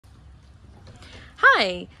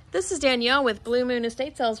Hi, this is Danielle with Bluemoon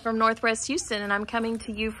Estate Sales from Northwest Houston, and I'm coming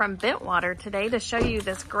to you from Bentwater today to show you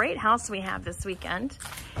this great house we have this weekend.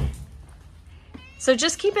 So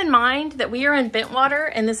just keep in mind that we are in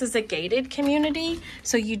Bentwater and this is a gated community,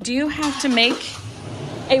 so you do have to make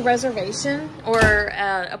a reservation or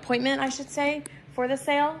appointment, I should say, for the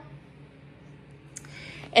sale.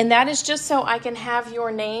 And that is just so I can have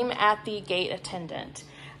your name at the gate attendant.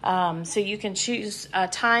 So you can choose a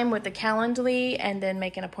time with the Calendly and then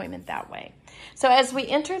make an appointment that way. So as we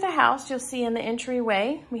enter the house, you'll see in the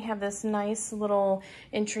entryway, we have this nice little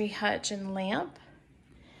entry hutch and lamp,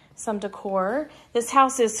 some decor. This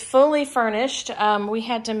house is fully furnished. We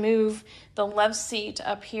had to move the love seat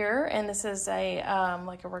up here, and this is a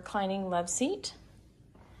like a reclining love seat.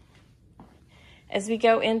 As we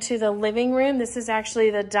go into the living room, this is actually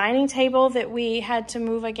the dining table that we had to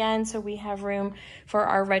move again, so we have room for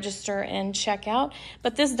our register and checkout.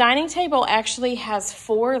 But this dining table actually has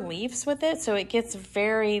 4 leaves with it, so it gets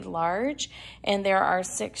very large, and there are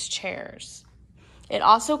 6 chairs. It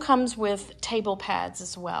also comes with table pads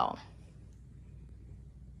as well.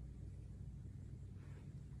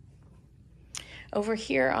 Over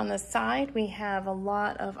here on the side, we have a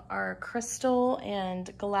lot of our crystal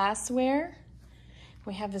and glassware.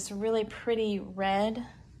 We have this really pretty red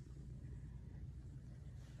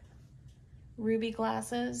ruby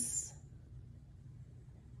glasses.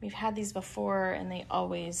 We've had these before and they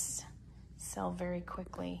always sell very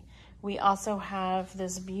quickly. We also have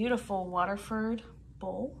this beautiful Waterford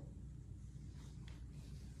bowl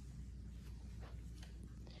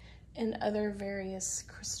and other various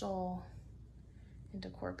crystal and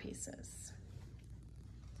decor pieces.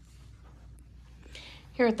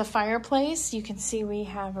 Here at the fireplace, you can see we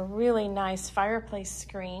have a really nice fireplace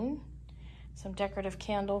screen, some decorative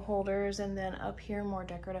candle holders, and then up here, more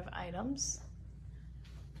decorative items.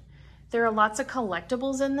 There are lots of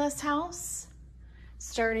collectibles in this house,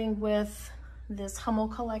 starting with this Hummel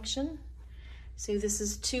collection. So this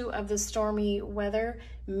is 2 of the stormy weather.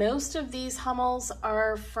 Most of these Hummels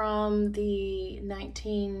are from the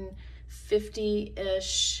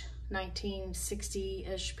 1950-ish,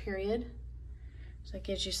 1960-ish period. So that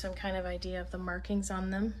gives you some kind of idea of the markings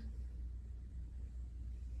on them.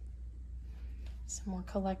 Some more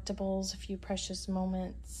collectibles, a few precious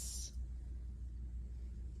moments.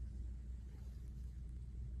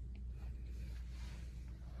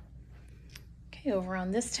 Okay, over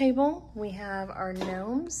on this table, we have our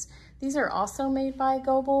gnomes. These are also made by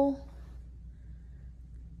Goebel,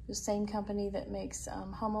 the same company that makes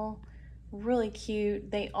Hummel. Really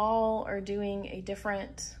cute. They all are doing a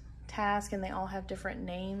different task and they all have different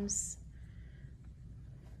names.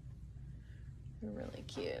 They're really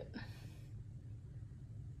cute.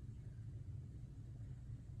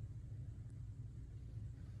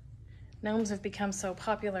 Gnomes have become so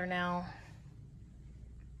popular now.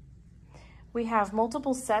 We have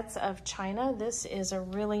multiple sets of china. This is a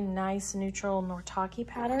really nice neutral Nortaki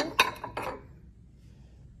pattern.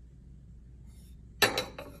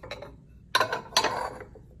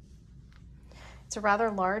 It's a rather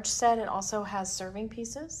large set. It also has serving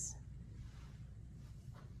pieces.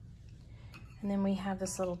 And then we have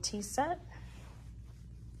this little tea set.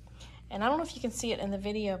 And I don't know if you can see it in the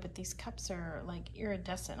video, but these cups are like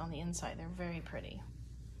iridescent on the inside. They're very pretty.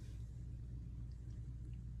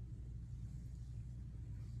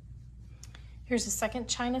 Here's a second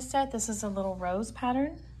china set. This is a little rose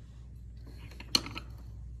pattern.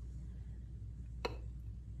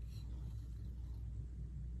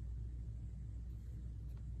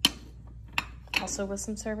 Also with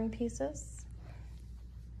some serving pieces.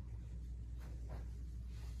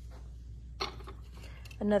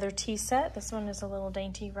 Another tea set. This one is a little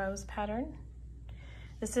dainty rose pattern.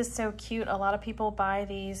 This is so cute. A lot of people buy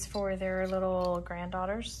these for their little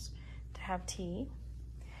granddaughters to have tea.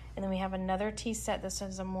 And then we have another tea set. This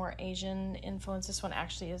is a more Asian influence. This one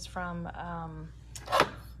actually is from, I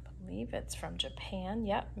believe it's from Japan.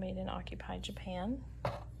 Yep, made in occupied Japan.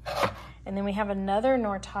 And then we have another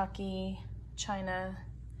Nortaki china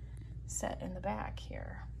set in the back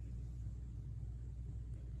here.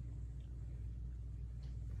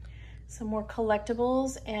 Some more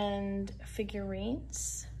collectibles and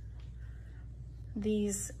figurines.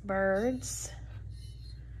 These birds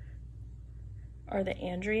are the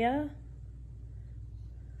Andrea.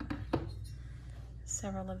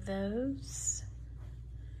 Several of those.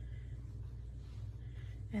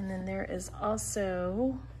 And then there is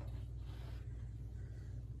also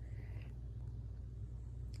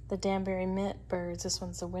the Danbury Mint birds. This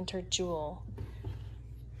one's the Winter Jewel.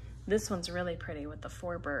 This one's really pretty with the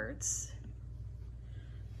 4 birds.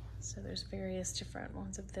 So there's various different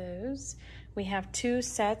ones of those. We have 2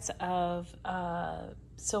 sets of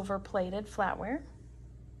silver plated flatware.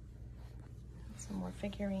 Some more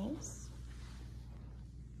figurines.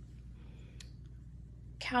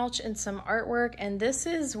 Couch and some artwork, and this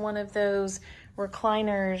is one of those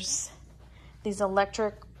recliners, these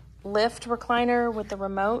electric lift recliner with the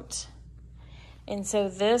remote. And so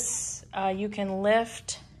this you can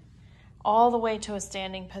lift all the way to a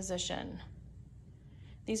standing position.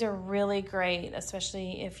 These are really great,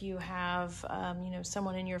 especially if you have you know,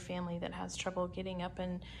 someone in your family that has trouble getting up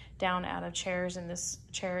and down out of chairs, and this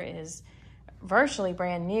chair is virtually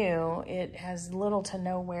brand new. It has little to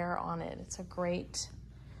no wear on it. It's a great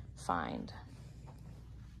find.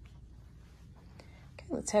 Okay,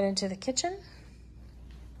 let's head into the kitchen.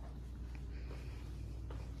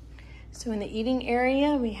 So in the eating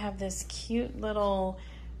area, we have this cute little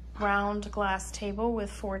round glass table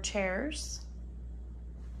with 4 chairs.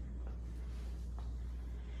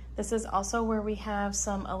 This is also where we have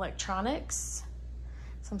some electronics,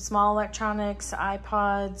 some small electronics,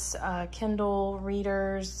 iPods, Kindle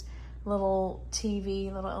readers, little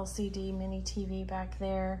TV, little LCD mini TV back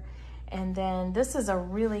there. And then this is a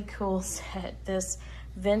really cool set, this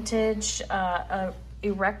vintage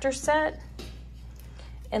erector set.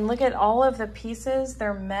 And look at all of the pieces,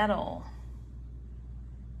 they're metal.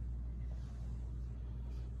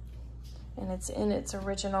 And it's in its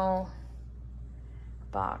original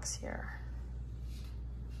box here.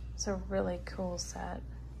 It's a really cool set.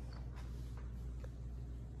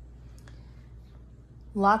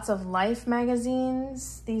 Lots of Life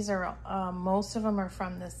magazines. These are, most of them are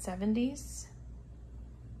from the 70s.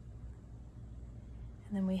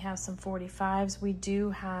 And then we have some 45s. We do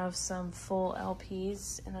have some full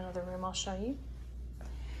LPs in another room I'll show you.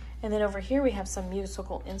 And then over here we have some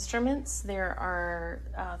musical instruments. There are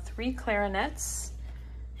 3 clarinets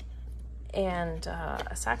and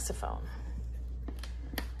a saxophone.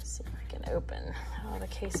 Let's see if I can open. Oh, the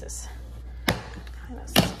case is kind of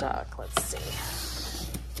stuck. Let's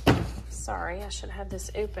see. Sorry, I should have had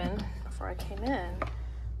this open before I came in.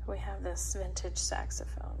 We have this vintage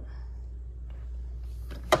saxophone.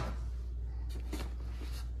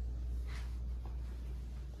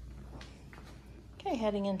 Okay,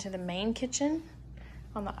 heading into the main kitchen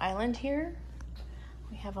on the island here.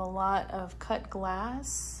 We have a lot of cut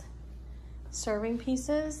glass serving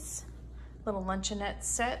pieces, little luncheonette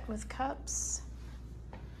set with cups.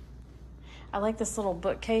 I like this little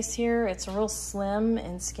bookcase here. It's real slim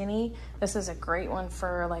and skinny. This is a great one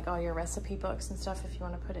for like all your recipe books and stuff if you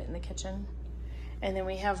want to put it in the kitchen. And then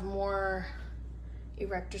we have more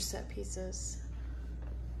erector set pieces.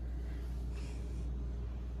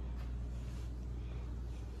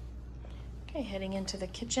 Okay, heading into the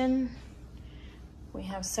kitchen. We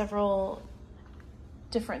have several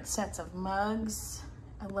different sets of mugs.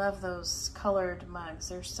 I love those colored mugs.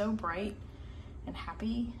 They're so bright and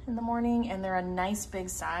happy in the morning, and they're a nice big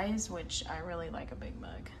size, which I really like a big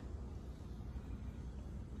mug.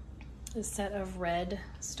 A set of red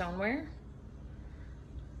stoneware.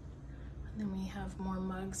 And then we have more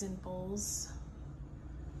mugs and bowls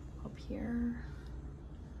up here.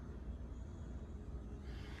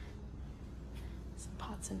 Some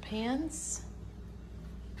pots and pans.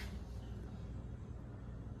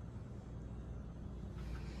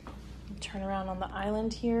 Turn around on the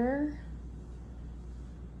island here.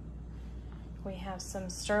 We have some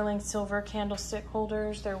sterling silver candlestick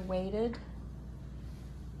holders. They're weighted.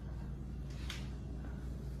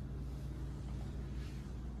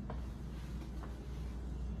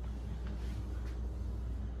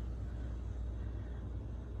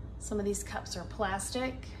 Some of these cups are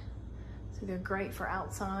plastic, so they're great for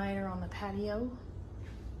outside or on the patio.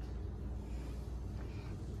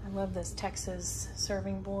 I love this Texas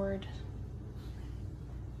serving board.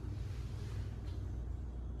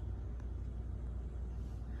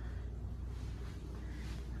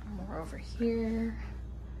 More over here.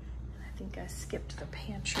 I think I skipped the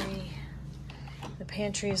pantry. The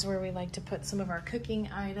pantry is where we like to put some of our cooking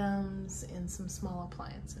items and some small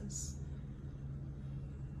appliances.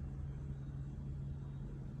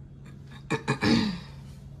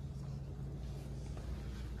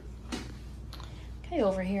 Okay,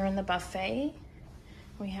 over here in the buffet,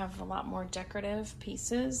 we have a lot more decorative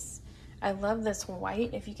pieces. I love this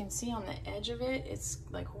white. If you can see on the edge of it, it's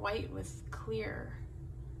like white with clear.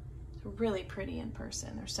 It's really pretty in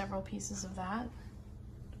person. There's several pieces of that.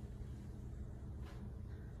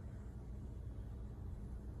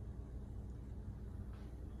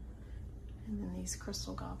 And then these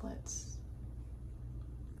crystal goblets.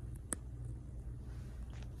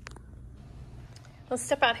 Let's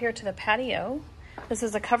step out here to the patio. This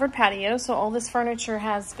is a covered patio, so all this furniture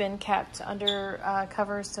has been kept under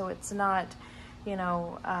covers, so it's not, you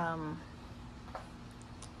know,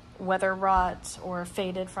 weather rot or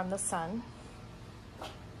faded from the sun.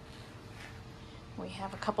 We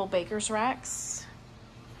have a couple baker's racks.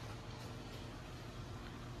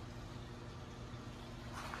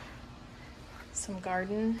 Some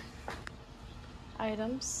garden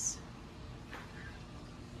items.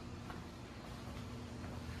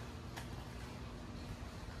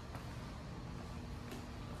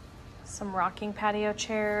 Some rocking patio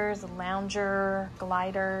chairs, a lounger,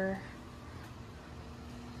 glider.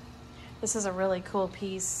 This is a really cool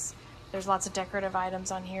piece. There's lots of decorative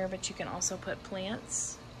items on here, but you can also put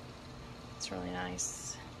plants. It's really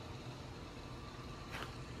nice.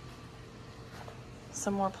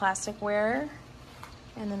 Some more plasticware,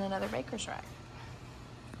 and then another baker's rack.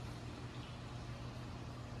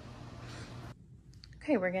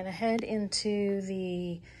 Okay, we're gonna head into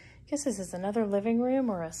the, I guess this is another living room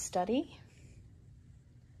or a study.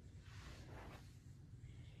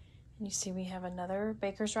 And you see we have another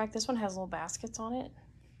baker's rack. This one has little baskets on it.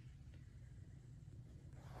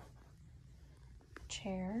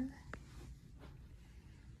 Chair.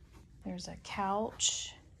 There's a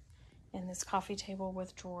couch and this coffee table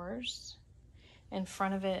with drawers. In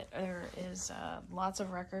front of it there is lots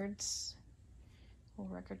of records, a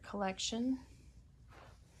little record collection.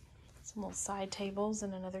 Some little side tables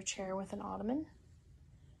and another chair with an ottoman.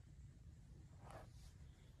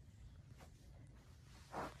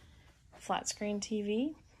 Flat screen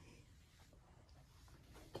TV.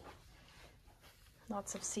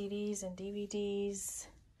 Lots of CDs and DVDs,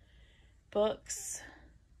 books.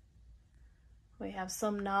 We have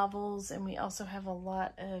some novels, and we also have a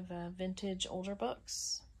lot of vintage older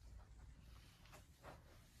books.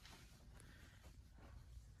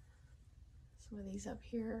 Some of these up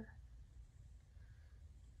here.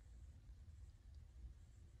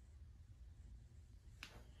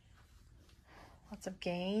 Lots of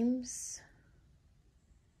games.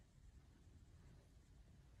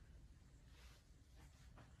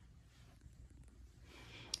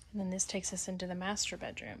 And then this takes us into the master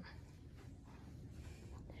bedroom.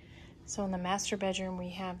 So in the master bedroom, we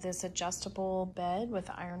have this adjustable bed with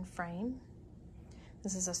iron frame.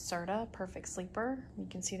 This is a Serta Perfect Sleeper. You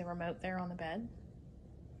can see the remote there on the bed.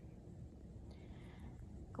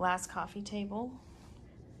 Glass coffee table.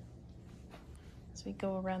 As we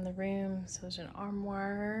go around the room, so there's an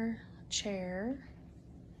armoire, chair.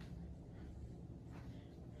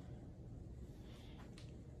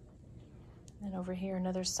 And over here,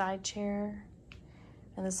 another side chair.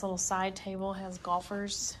 And this little side table has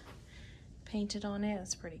golfers painted on it.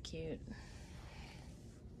 It's pretty cute.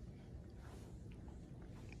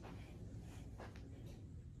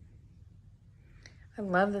 I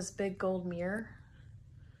love this big gold mirror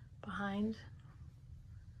behind.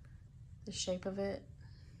 The shape of it.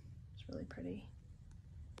 It's really pretty.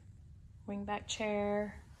 Wingback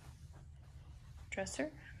chair.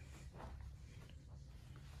 Dresser.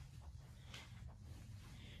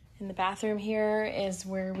 In the bathroom here is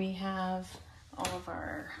where we have all of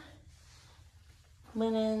our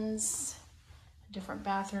linens, different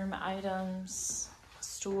bathroom items, a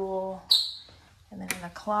stool, and then in the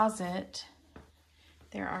closet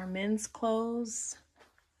there are men's clothes,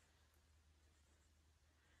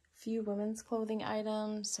 a few women's clothing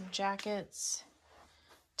items, some jackets,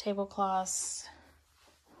 tablecloths,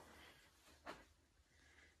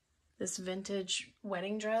 this vintage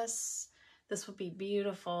wedding dress. This would be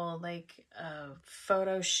beautiful, like a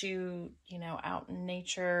photo shoot, you know, out in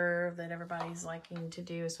nature that everybody's liking to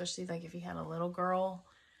do, especially like if you had a little girl.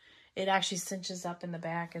 It actually cinches up in the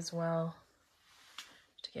back as well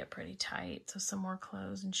to get pretty tight. So some more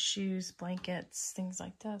clothes and shoes, blankets, things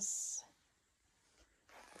like this.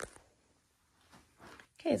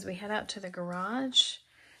 Okay, as we head out to the garage,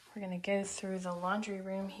 we're gonna go through the laundry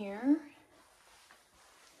room here.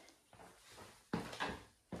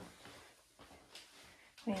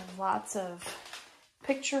 We have lots of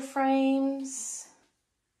picture frames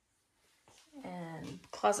and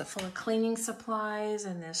closet full of cleaning supplies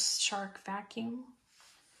and this Shark vacuum.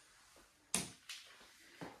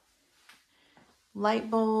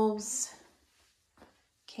 Light bulbs,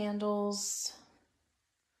 candles,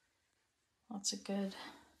 lots of good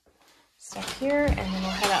stuff here. And then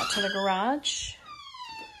we'll head out to the garage.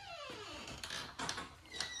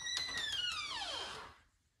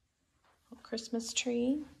 Christmas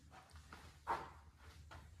tree.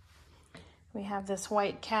 We have this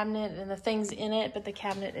white cabinet and the things in it, but the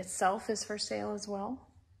cabinet itself is for sale as well.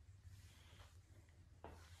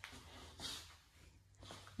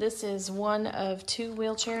 This is one of 2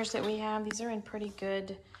 wheelchairs that we have. These are in pretty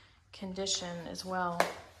good condition as well.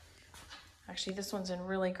 Actually, this one's in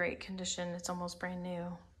really great condition. It's almost brand new.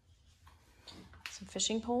 Some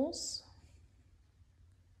fishing poles.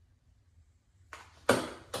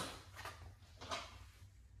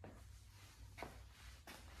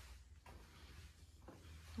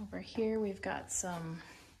 Over here, we've got some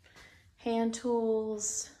hand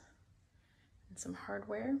tools and some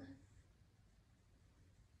hardware.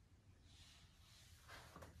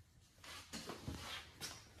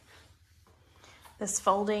 This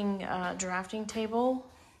folding drafting table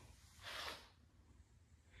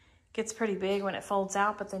gets pretty big when it folds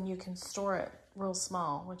out, but then you can store it real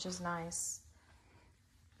small, which is nice.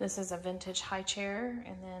 This is a vintage high chair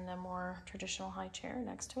and then a more traditional high chair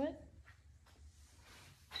next to it.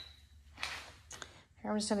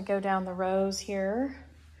 Here, I'm just going to go down the rows here.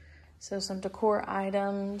 So some decor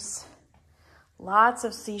items, lots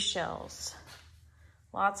of seashells,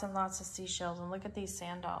 lots and lots of seashells. And look at these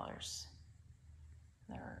sand dollars.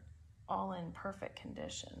 They're all in perfect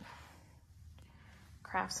condition.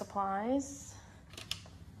 Craft supplies.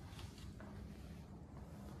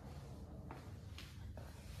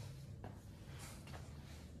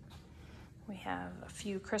 We have a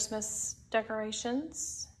few Christmas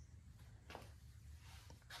decorations.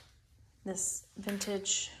 This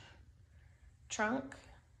vintage trunk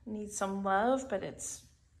needs some love, but it's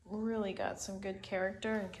really got some good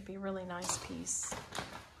character and could be a really nice piece.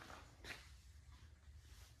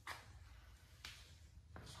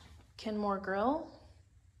 Kenmore grill.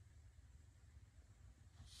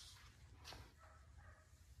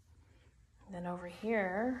 And then over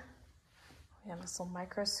here, we have this little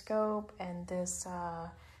microscope and this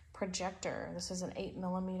projector. This is an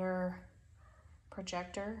 8mm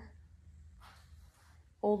projector,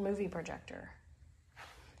 old movie projector.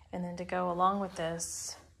 And then to go along with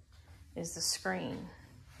this is the screen.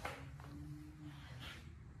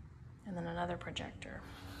 And then another projector.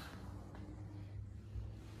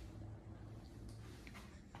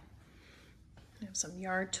 We have some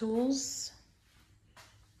yard tools.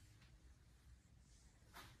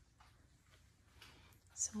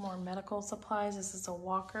 Some more medical supplies. This is a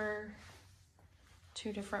walker,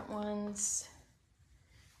 2 different ones.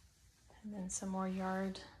 And then some more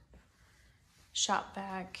yard shop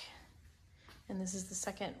vac. And this is the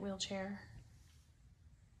second wheelchair.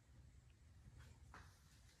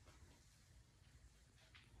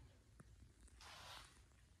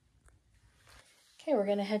 Okay, we're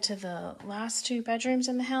gonna head to the last 2 bedrooms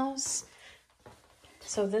in the house.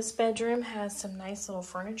 So this bedroom has some nice little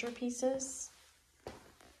furniture pieces. A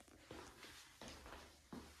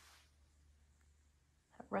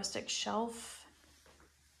rustic shelf,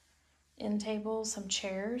 end table, some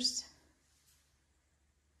chairs,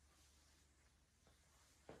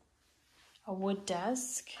 a wood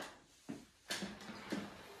desk.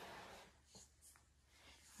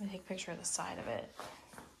 Let me take a picture of the side of it.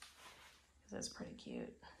 It's pretty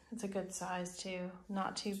cute. It's a good size too.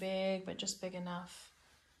 Not too big, but just big enough.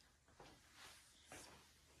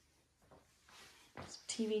 Some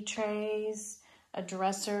TV trays, a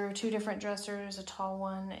dresser, 2 different dressers, a tall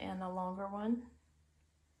one and a longer one.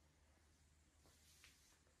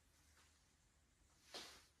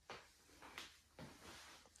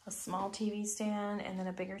 A small TV stand and then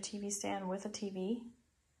a bigger TV stand with a TV.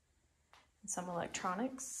 And some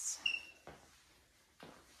electronics.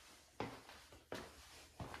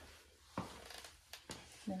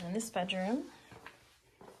 And then in this bedroom,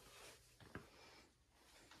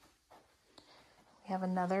 we have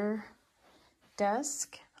another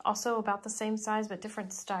desk, also about the same size but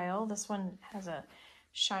different style. This one has a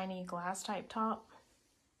shiny glass type top.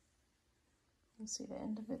 You can see the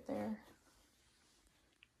end of it there.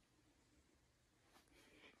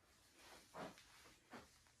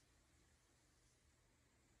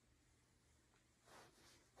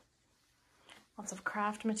 Lots of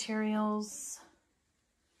craft materials.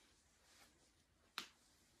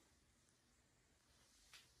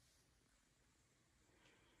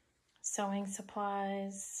 Sewing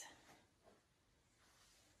supplies.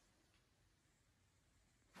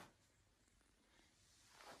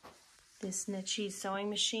 This Nichi sewing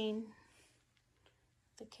machine,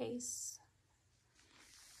 the case.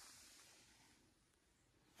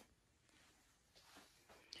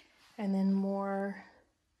 And then more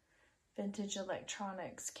vintage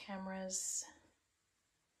electronics, cameras,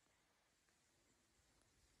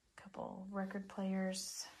 a couple record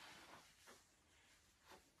players.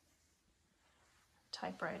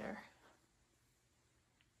 Typewriter.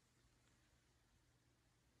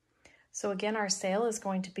 So again, our sale is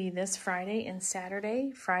going to be this Friday and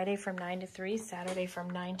Saturday. Friday from 9 to 3, Saturday from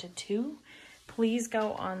 9 to 2. Please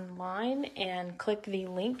go online and click the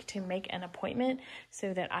link to make an appointment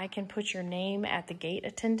so that I can put your name at the gate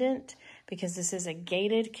attendant, because this is a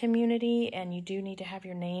gated community and you do need to have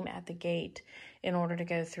your name at the gate in order to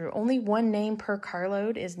go through. Only one name per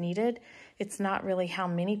carload is needed. It's not really how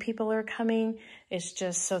many people are coming. It's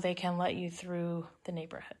just so they can let you through the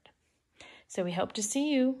neighborhood. So we hope to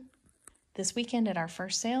see you this weekend at our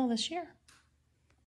first sale this year.